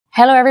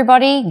Hello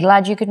everybody,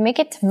 glad you could make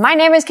it. My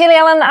name is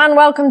Kaylee and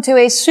welcome to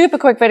a super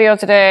quick video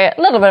today.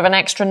 A little bit of an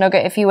extra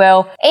nugget, if you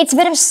will. It's a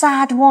bit of a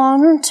sad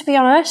one, to be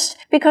honest,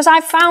 because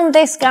I found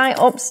this guy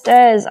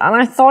upstairs and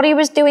I thought he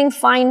was doing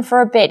fine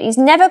for a bit. He's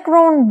never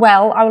grown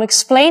well, I will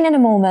explain in a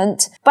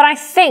moment, but I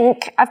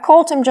think I've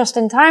caught him just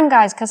in time,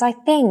 guys, because I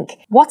think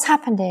what's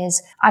happened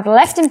is I've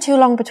left him too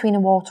long between a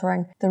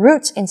watering. The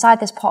roots inside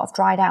this pot have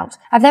dried out.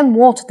 I've then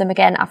watered them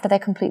again after they're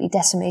completely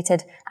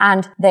decimated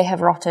and they have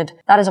rotted.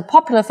 That is a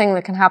popular thing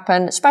that can happen,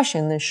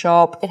 especially in this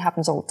shop. It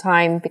happens all the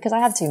time because I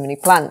had too many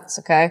plants,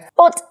 okay?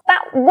 But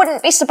that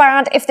wouldn't be so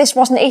bad if this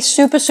wasn't a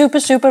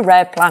super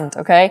rare plant,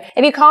 okay?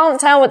 If you can't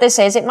tell what this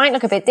is, it might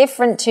look a bit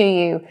different to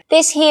you.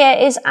 This here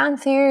is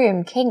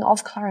Anthurium, king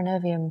of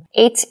Clarinervium.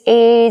 It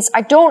is,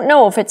 I don't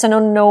know if it's an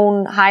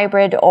unknown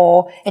hybrid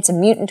or it's a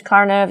mutant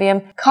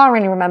Clarinervium. Can't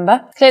really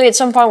remember. Clearly at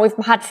some point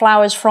we've had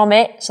flowers from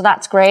it, so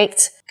that's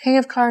great. King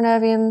of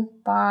Clarinervium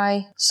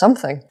by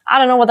something. I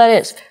don't know what that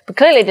is, but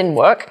clearly it didn't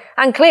work.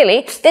 And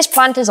clearly this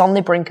plant is on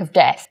the brink of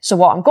death. So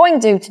what I'm going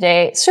to do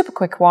today, super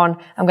quick one,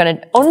 I'm going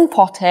to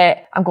unpot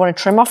it, I'm going to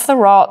trim off the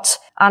rot,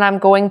 and I'm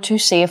going to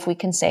see if we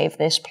can save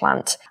this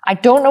plant. I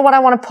don't know what I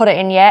want to put it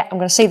in yet. I'm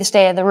going to see the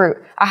state of the root.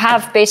 I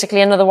have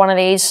basically another one of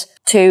these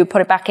to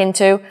put it back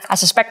into. I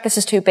suspect this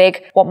is too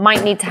big. What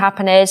might need to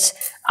happen is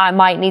I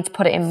might need to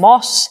put it in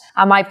moss.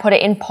 I might put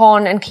it in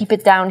pond and keep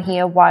it down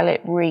here while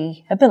it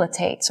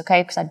rehabilitates,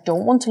 okay? Because I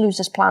don't want to lose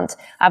this plant.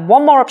 I have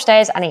one more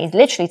upstairs and it is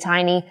literally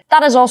tiny.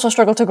 That has also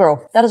struggled to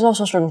grow. That has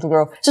also struggled to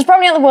grow. So it's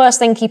probably not the worst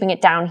thing keeping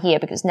it down here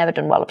because it's never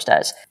done well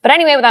upstairs. But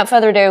anyway, without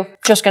further ado,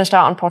 just going to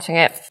start unpotting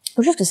it.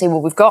 We're just going to see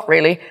what we've got,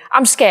 really.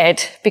 I'm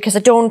scared because I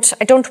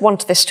don't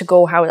want this to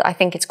go how I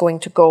think it's going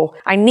to go.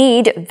 I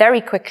need very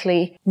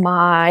quickly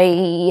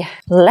my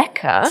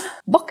leca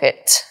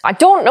bucket. I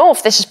don't know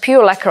if this is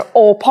pure leca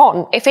or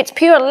pond. If it's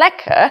pure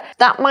leca,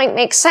 that might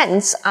make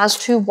sense as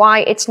to why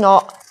it's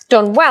not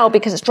done well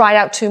because it's dried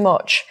out too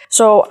much.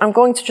 So I'm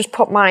going to just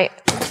put my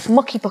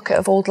mucky bucket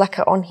of old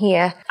leca on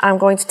here. I'm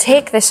going to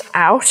take this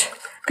out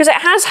because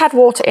it has had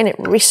water in it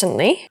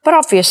recently, but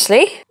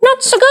obviously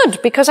not so good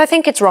because I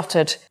think it's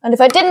rotted. And if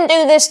I didn't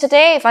do this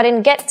today, if I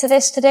didn't get to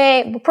this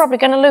today, we're probably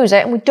going to lose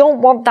it and we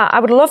don't want that. I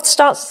would love to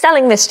start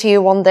selling this to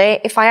you one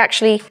day if I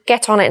actually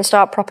get on it and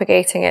start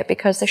propagating it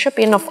because there should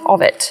be enough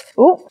of it.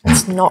 Oh,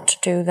 let's not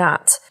do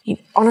that.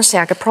 Honestly,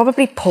 I could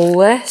probably pull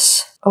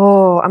this.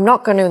 Oh, I'm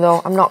not going to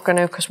though. I'm not going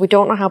to because we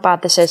don't know how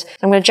bad this is.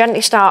 I'm going to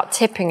gently start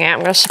tipping it. I'm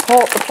going to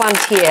support the plant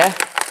here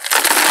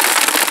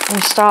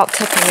and start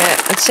tipping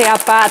it and see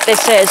how bad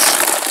this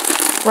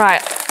is.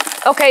 Right.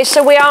 Okay,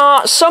 so we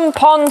are some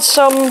pond,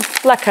 some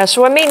leca.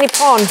 So we're mainly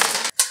pond.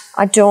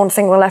 I don't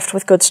think we're left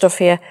with good stuff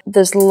here.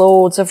 There's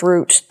loads of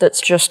root that's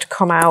just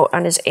come out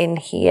and is in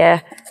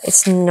here.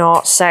 It's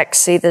not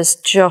sexy. There's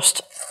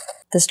just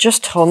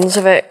tons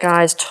of it,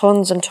 guys.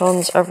 Tons and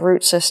tons of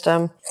root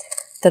system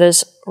that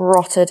has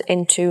rotted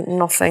into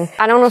nothing.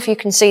 I don't know if you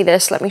can see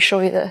this. Let me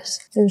show you this.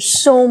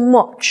 There's so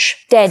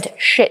much dead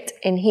shit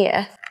in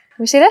here.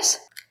 Can we see this?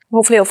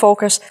 Hopefully it'll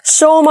focus.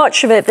 So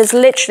much of it, there's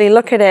literally,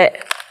 look at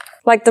it.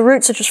 Like the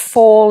roots are just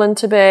fallen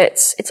to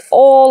bits. It's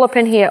all up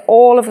in here.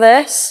 All of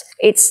this,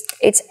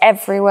 it's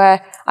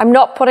everywhere. I'm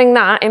not putting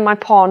that in my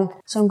pond,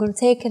 so I'm going to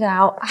take it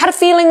out. I had a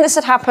feeling this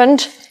had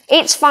happened.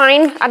 It's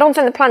fine. I don't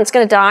think the plant's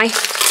going to die.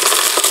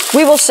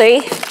 We will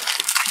see.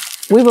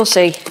 We will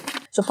see.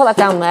 So put that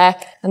down there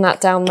and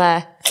that down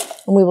there,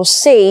 and we will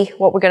see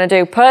what we're going to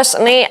do.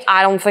 Personally,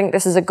 I don't think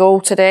this is a go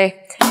today.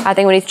 I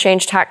think we need to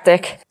change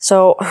tactic.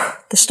 So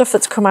the stuff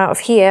that's come out of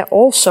here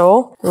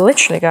also,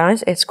 literally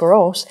guys, it's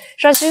gross.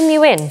 Should I zoom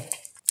you in?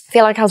 I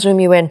feel like I'll zoom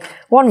you in.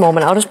 One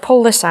moment, I'll just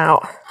pull this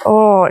out.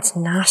 Oh, it's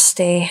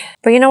nasty.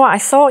 But you know what? I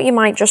thought you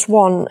might just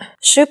want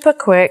super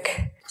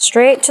quick,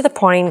 straight to the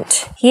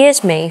point.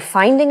 Here's me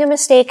finding a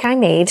mistake I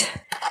made,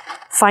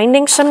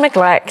 finding some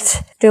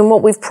neglect, doing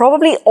what we've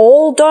probably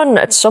all done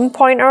at some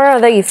point or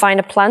other. You find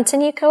a plant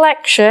in your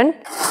collection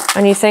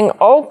and you think,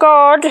 oh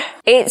God,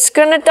 it's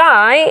gonna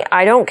die.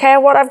 I don't care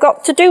what I've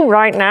got to do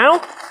right now.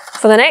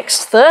 For the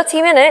next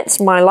 30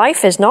 minutes, my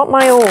life is not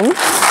my own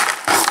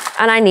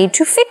and I need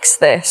to fix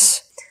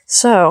this.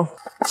 So,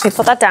 let me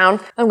put that down.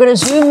 I'm going to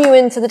zoom you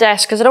into the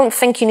desk because I don't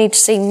think you need to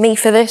see me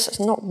for this.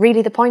 It's not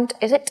really the point,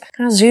 is it?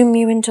 Can I zoom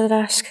you into the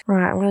desk?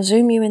 Right, I'm going to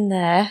zoom you in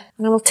there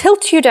and I will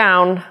tilt you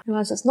down. I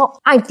realize it's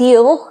not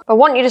ideal. I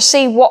want you to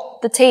see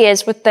what the tea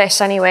is with this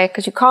anyway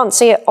because you can't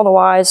see it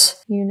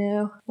otherwise, you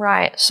know.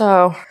 Right,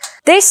 so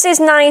this is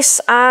nice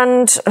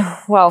and,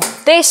 well,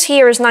 this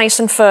here is nice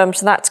and firm,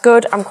 so that's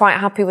good. I'm quite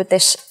happy with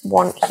this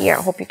one here.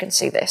 I hope you can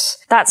see this.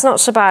 That's not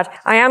so bad.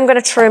 I am going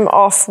to trim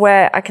off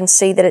where I can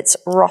see that it's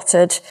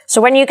rotted.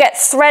 So when you get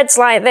threads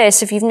like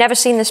this, if you've never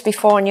seen this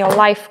before in your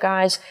life,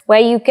 guys, where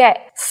you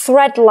get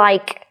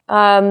thread-like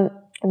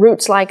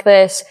roots like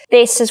this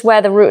is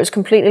where the root has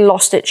completely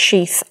lost its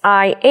sheath,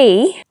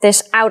 i.e.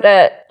 this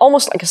outer,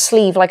 almost like a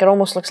sleeve, like it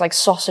almost looks like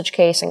sausage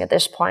casing at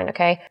this point,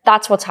 okay?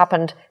 That's what's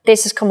happened.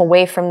 This has come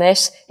away from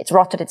this. It's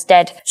rotted, it's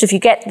dead. So if you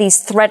get these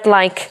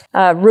thread-like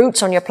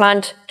roots on your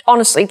plant,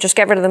 honestly, just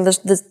get rid of them.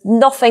 There's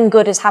nothing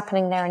good is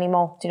happening there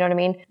anymore. Do you know what I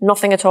mean?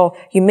 Nothing at all.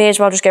 You may as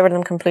well just get rid of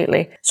them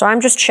completely. So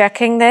I'm just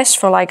checking this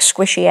for like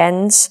squishy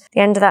ends.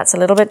 The end of that's a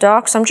little bit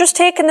dark. So I'm just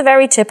taking the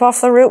very tip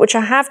off the root, which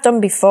I have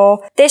done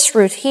before. This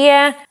root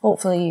here,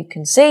 hopefully you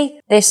can see,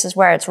 this is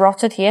where it's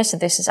rotted here. So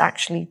this is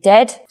actually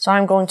dead. So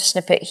I'm going to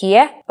snip it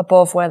here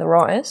above where the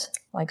rot is.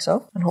 Like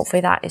so, and hopefully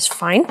that is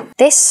fine.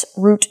 This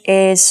root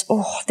is,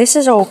 oh, this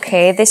is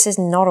okay. This is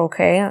not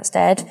okay. That's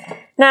dead.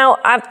 Now,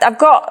 I've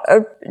got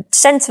a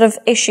sensitive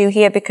issue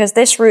here because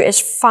this root is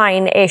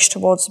fine-ish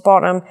towards the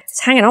bottom.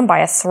 It's hanging on by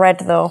a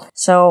thread though.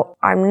 So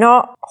I'm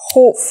not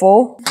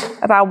hopeful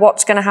about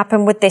what's going to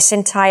happen with this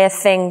entire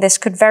thing. This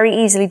could very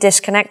easily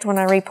disconnect when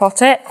I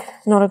repot it.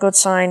 Not a good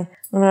sign.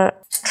 I'm going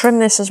to trim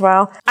this as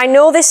well. I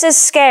know this is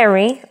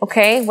scary,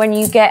 okay, when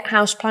you get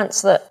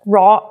houseplants that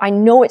rot. I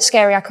know it's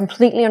scary. I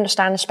completely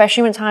understand,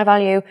 especially when it's high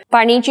value. But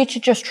I need you to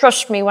just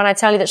trust me when I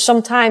tell you that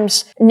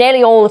sometimes,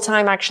 nearly all the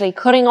time actually,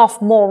 cutting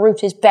off more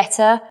root is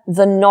better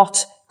than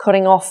not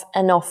cutting off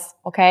enough,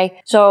 okay?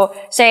 So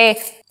say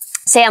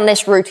on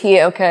this root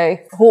here,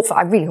 okay,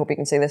 I really hope you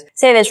can see this.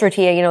 Say this root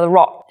here, you know, the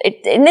rot.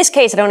 In this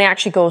case, it only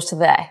actually goes to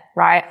there,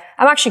 right?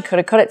 I'm actually could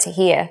have cut it to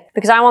here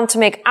because I want to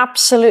make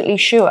absolutely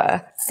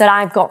sure that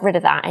I've got rid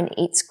of that and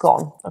it's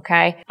gone,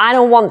 okay? I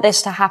don't want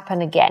this to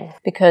happen again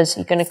because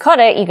you're going to cut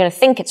it, you're going to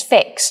think it's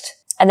fixed,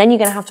 and then you're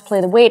going to have to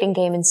play the waiting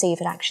game and see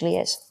if it actually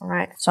is, all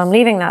right? So I'm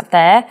leaving that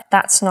there.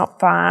 That's not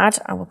bad.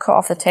 I will cut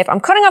off the tip.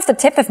 I'm cutting off the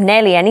tip of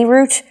nearly any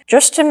root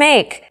just to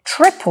make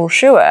triple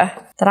sure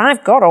that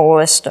I've got all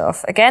this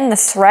stuff. Again, the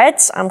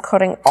threads I'm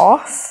cutting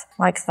off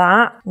like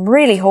that.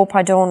 Really hope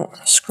I don't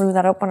screw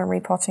that up when I'm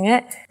repotting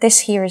it.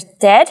 This here is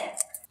dead.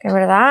 Get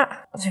rid of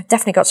that. I've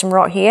definitely got some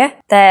rot here.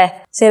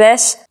 There. See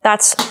this?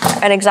 That's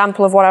an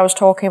example of what I was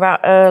talking about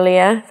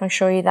earlier. If I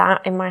show you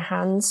that in my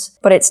hands.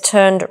 But it's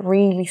turned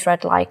really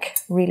thread-like,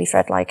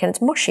 and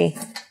it's mushy.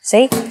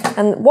 See?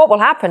 And what will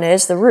happen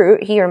is the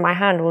root here in my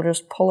hand will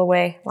just pull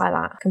away like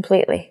that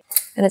completely.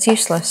 And it's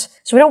useless.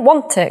 So we don't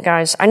want it,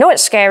 guys. I know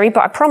it's scary,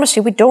 but I promise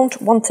you we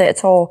don't want it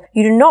at all.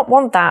 You do not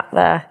want that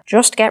there.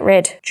 Just get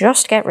rid.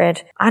 Just get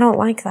rid. I don't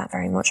like that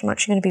very much. I'm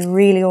actually going to be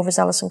really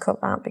overzealous and cut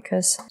that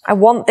because I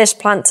want this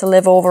plant to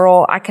live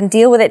overall. I can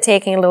deal with it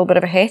taking a little bit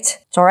of a hit.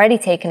 It's already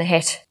taken a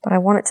hit, but I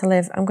want it to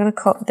live. I'm going to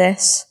cut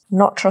this.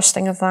 Not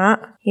trusting of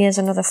that. Here's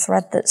another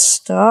thread that's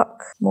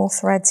stuck. More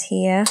threads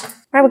here.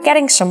 Right, we're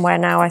getting somewhere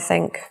now, I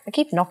think. I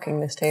keep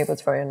knocking this table,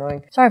 it's very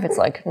annoying. Sorry if it's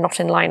like not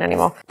in line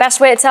anymore. Best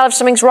way to tell if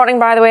something's rotting,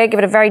 by the way, give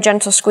it a very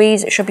gentle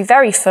squeeze. It should be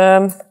very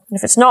firm. And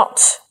if it's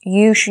not,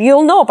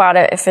 you'll know about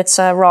it if it's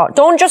rot.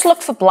 Don't just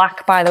look for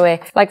black, by the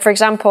way. Like, for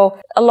example,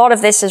 a lot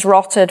of this is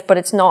rotted, but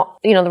it's not,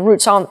 you know, the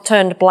roots aren't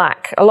turned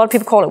black. A lot of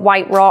people call it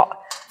white rot.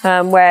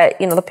 Where,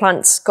 you know, the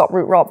plant's got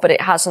root rot, but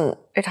it hasn't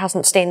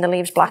stained the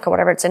leaves black or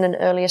whatever. It's in an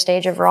earlier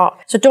stage of rot.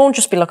 So don't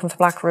just be looking for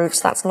black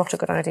roots. That's not a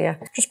good idea.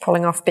 Just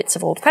pulling off bits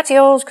of old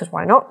petioles, because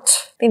why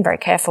not? Being very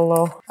careful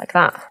though, like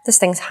that. This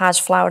thing has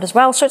flowered as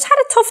well. So it's had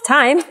a tough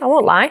time. I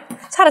won't lie.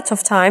 It's had a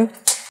tough time.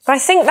 But I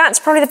think that's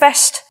probably the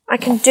best I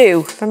can do.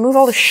 If I move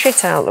all the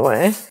shit out of the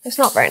way. It's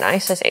not very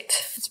nice, is it?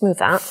 Let's move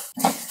that.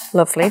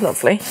 Lovely,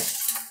 lovely.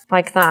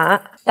 Like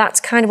that.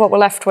 That's kind of what we're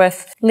left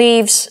with.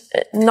 Leaves,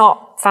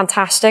 not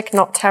fantastic,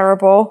 not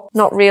terrible,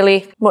 not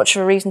really much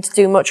of a reason to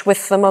do much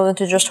with them other than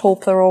to just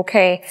hope they're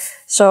okay.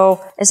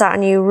 So is that a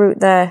new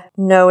root there?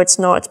 No, it's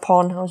not. It's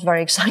pon. I was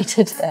very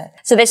excited there.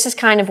 So this is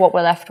kind of what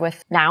we're left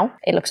with now.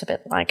 It looks a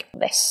bit like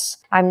this.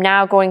 I'm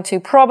now going to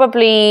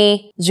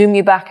probably zoom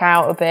you back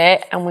out a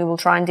bit and we will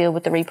try and deal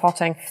with the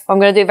repotting. What I'm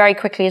going to do very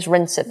quickly is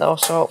rinse it though.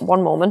 So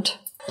one moment.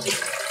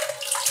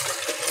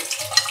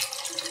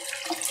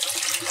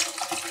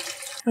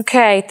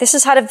 Okay, this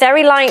has had a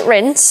very light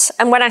rinse,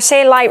 and when I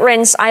say light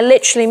rinse, I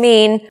literally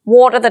mean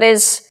water that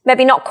is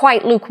maybe not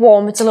quite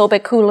lukewarm, it's a little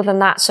bit cooler than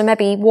that, so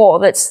maybe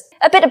water that's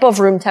a bit above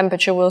room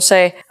temperature, we'll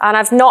say. And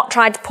I've not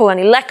tried to pull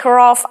any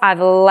lecker off, I've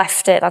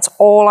left it. That's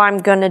all I'm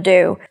gonna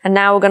do. And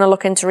now we're gonna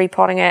look into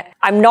repotting it.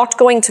 I'm not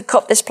going to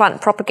cut this plant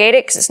and propagate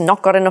it because it's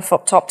not got enough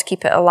up top to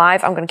keep it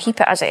alive. I'm gonna keep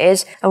it as it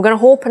is. I'm gonna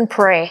hope and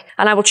pray.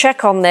 And I will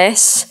check on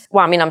this.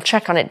 Well, I mean, I'm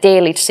checking on it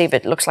daily to see if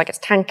it looks like it's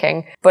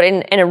tanking. But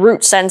in a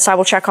root sense, I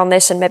will check on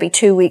this in maybe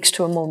 2 weeks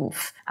to a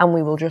month. And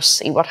we will just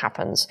see what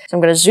happens. So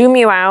I'm going to zoom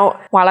you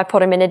out while I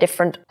put him in a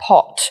different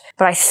pot.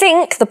 But I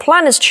think the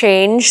plan has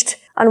changed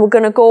and we're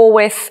going to go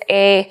with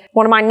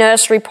one of my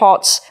nursery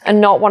pots and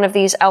not one of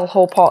these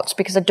Elho pots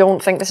because I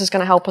don't think this is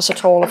going to help us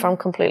at all if I'm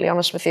completely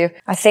honest with you.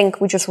 I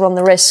think we just run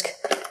the risk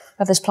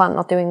of this plant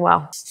not doing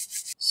well.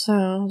 So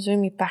I'll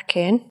zoom you back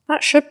in.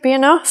 That should be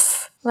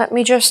enough. Let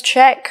me just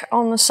check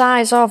on the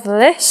size of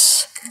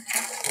this.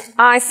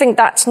 I think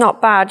that's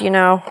not bad, you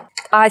know.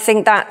 I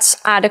think that's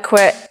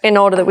adequate in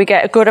order that we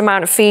get a good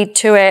amount of feed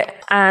to it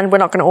and we're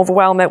not going to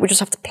overwhelm it. We just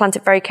have to plant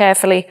it very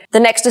carefully. The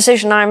next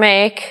decision I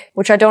make,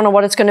 which I don't know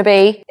what it's going to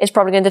be, is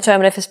probably going to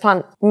determine if this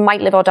plant might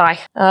live or die.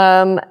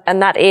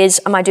 And that is,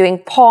 am I doing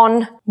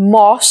pon,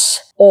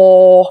 moss,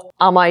 or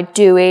am I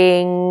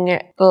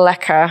doing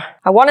lecker?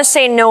 I want to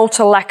say no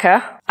to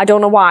lecker. I don't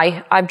know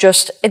why.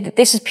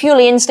 This is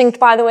purely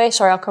instinct, by the way.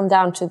 Sorry, I'll come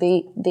down to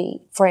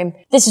the frame.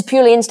 This is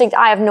purely instinct.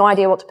 I have no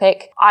idea what to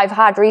pick. I've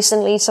had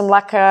recently some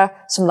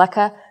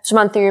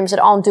anthuriums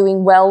that aren't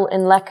doing well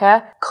in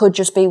leca. Could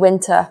just be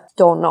winter.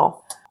 Don't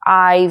know.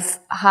 I've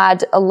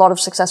had a lot of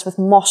success with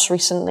moss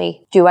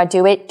recently. Do I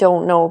do it?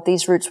 Don't know.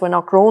 These roots were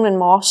not grown in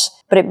moss,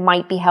 but it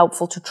might be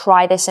helpful to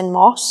try this in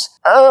moss.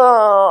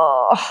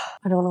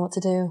 I don't know what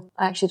to do.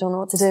 I actually don't know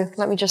what to do.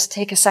 Let me just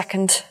take a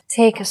second.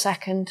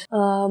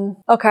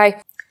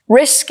 Okay.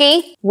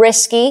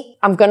 Risky.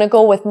 I'm going to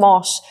go with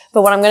moss.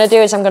 But what I'm going to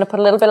do is I'm going to put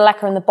a little bit of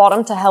leca in the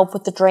bottom to help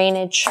with the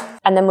drainage.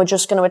 And then we're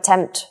just going to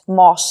attempt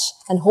moss.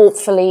 And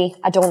hopefully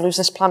I don't lose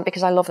this plant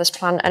because I love this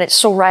plant. And it's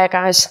so rare,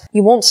 guys.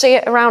 You won't see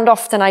it around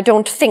often, I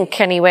don't think,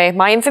 anyway.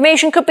 My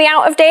information could be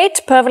out of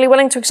date. Perfectly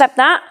willing to accept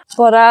that.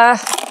 But I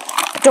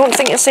don't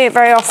think you'll see it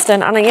very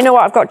often. And you know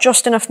what? I've got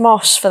just enough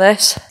moss for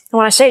this. And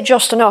when I say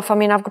just enough, I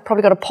mean I've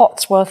probably got a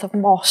pot's worth of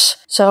moss.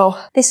 So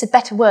this is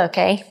better work,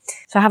 eh?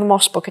 So I have a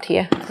moss bucket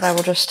here that I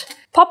will just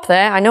pop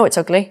there. I know it's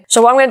ugly.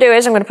 So what I'm going to do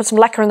is I'm going to put some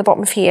leca in the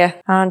bottom of here.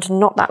 And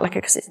not that leca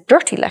because it's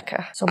dirty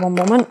leca. So one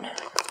moment.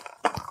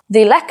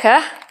 The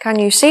leca, can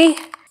you see?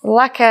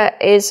 Leca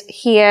is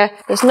here.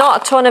 There's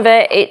not a ton of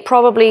it. It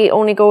probably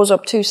only goes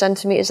up 2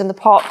 centimeters in the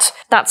pot.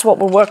 That's what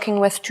we're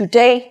working with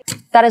today.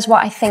 That is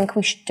what I think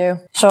we should do.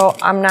 So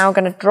I'm now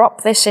going to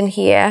drop this in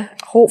here.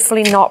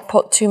 Hopefully not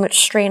put too much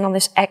strain on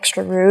this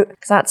extra root,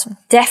 because that's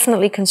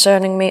definitely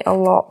concerning me a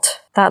lot.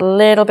 That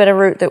little bit of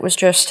root that was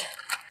just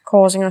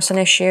causing us an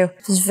issue.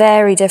 It's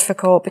very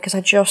difficult because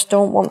I just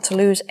don't want to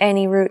lose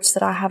any roots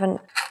that I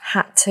haven't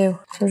had to.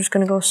 So I'm just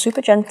going to go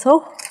super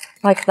gentle.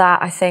 Like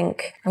that, I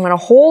think. I'm going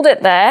to hold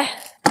it there.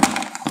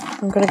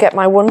 I'm going to get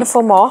my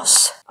wonderful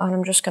moss and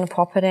I'm just going to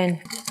pop it in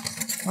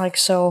like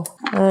so.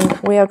 And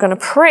we are going to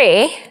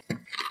pray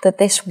that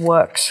this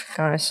works,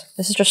 guys.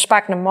 This is just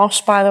sphagnum moss,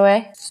 by the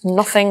way. It's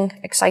nothing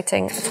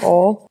exciting at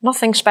all.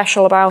 Nothing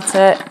special about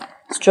it.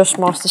 It's just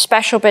moss. The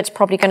special bit's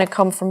probably going to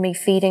come from me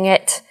feeding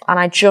it. And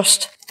I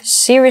just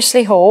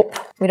seriously hope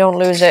we don't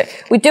lose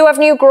it. We do have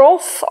new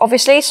growth,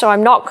 obviously, so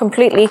I'm not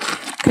completely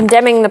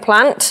condemning the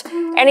plant.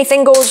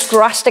 Anything goes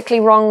drastically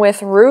wrong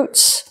with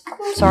roots.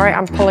 Sorry,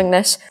 I'm pulling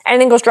this.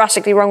 Anything goes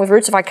drastically wrong with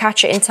roots, if I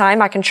catch it in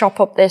time, I can chop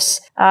up this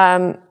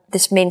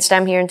this main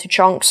stem here into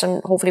chunks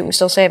and hopefully we can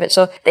still save it.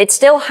 So it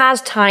still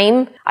has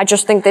time. I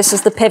just think this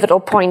is the pivotal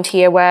point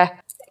here where,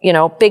 you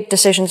know, big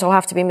decisions will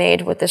have to be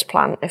made with this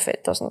plant if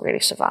it doesn't really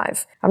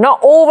survive. I'm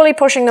not overly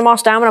pushing the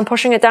moss down, but I'm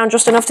pushing it down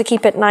just enough to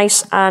keep it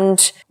nice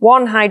and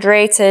 1,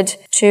 hydrated,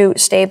 2,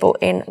 stable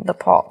in the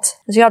pot.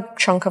 There's the odd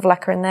chunk of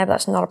leca in there, but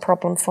that's not a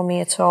problem for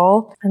me at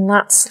all. And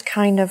that's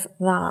kind of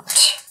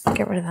that.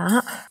 Get rid of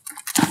that.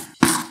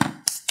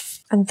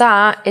 And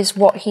that is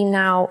what he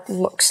now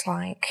looks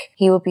like.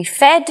 He will be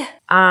fed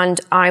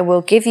and I will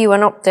give you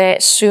an update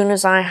as soon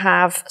as I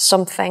have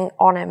something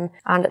on him.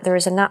 And there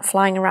is a gnat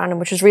flying around him,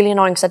 which is really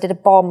annoying because I did a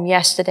bomb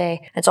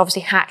yesterday. It's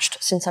obviously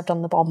hatched since I've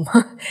done the bomb,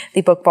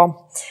 the bug bomb.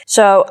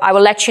 So I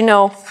will let you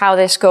know how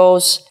this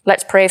goes.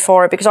 Let's pray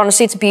for it because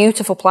honestly, it's a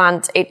beautiful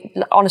plant.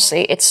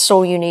 Honestly, it's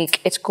so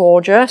unique. It's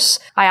gorgeous.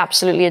 I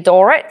absolutely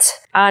adore it.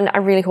 And I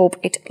really hope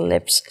it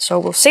lives. So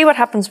we'll see what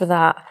happens with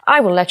that. I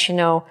will let you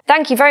know.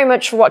 Thank you very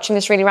much for watching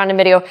this really random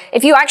video.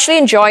 If you actually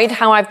enjoyed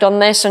how I've done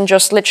this and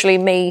just literally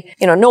me,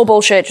 you know, no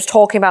bullshit, just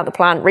talking about the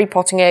plant,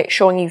 repotting it,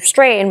 showing you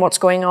straight in what's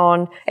going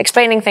on,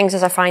 explaining things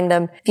as I find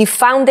them. If you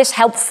found this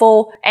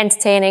helpful,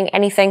 entertaining,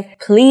 anything,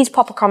 please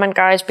pop a comment,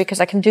 guys, because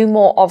I can do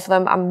more of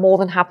them. I'm more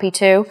than happy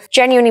to.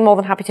 Genuinely more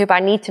than happy to, but I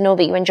need to know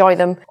that you enjoy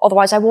them.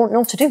 Otherwise, I won't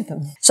know to do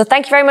them. So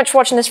thank you very much for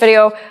watching this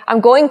video. I'm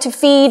going to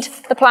feed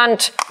the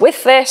plant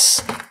with this.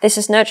 This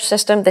is Nurture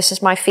System, this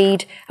is my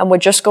feed, and we're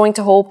just going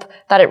to hope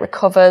that it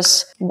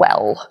recovers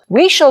well.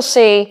 We shall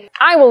see.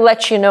 I will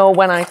let you know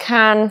when I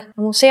can, and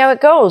we'll see how it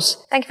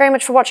goes. Thank you very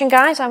much for watching,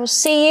 guys. I will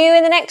see you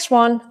in the next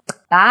one.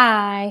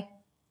 Bye.